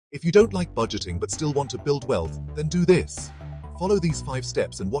If you don't like budgeting but still want to build wealth, then do this. Follow these 5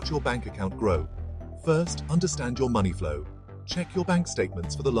 steps and watch your bank account grow. First, understand your money flow. Check your bank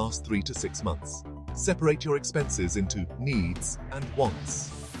statements for the last 3 to 6 months. Separate your expenses into needs and wants.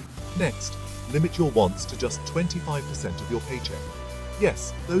 Next, limit your wants to just 25% of your paycheck.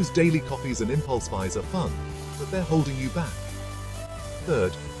 Yes, those daily coffees and impulse buys are fun, but they're holding you back.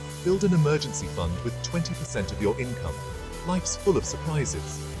 Third, build an emergency fund with 20% of your income. Life's full of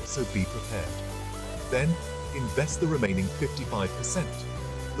surprises, so be prepared. Then, invest the remaining 55%.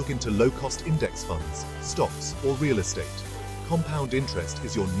 Look into low-cost index funds, stocks, or real estate. Compound interest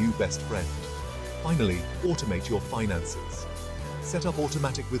is your new best friend. Finally, automate your finances. Set up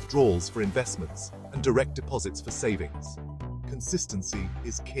automatic withdrawals for investments and direct deposits for savings. Consistency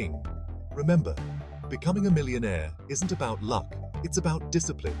is king. Remember, becoming a millionaire isn't about luck, it's about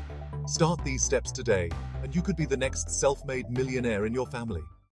discipline. Start these steps today, and you could be the next self-made millionaire in your family.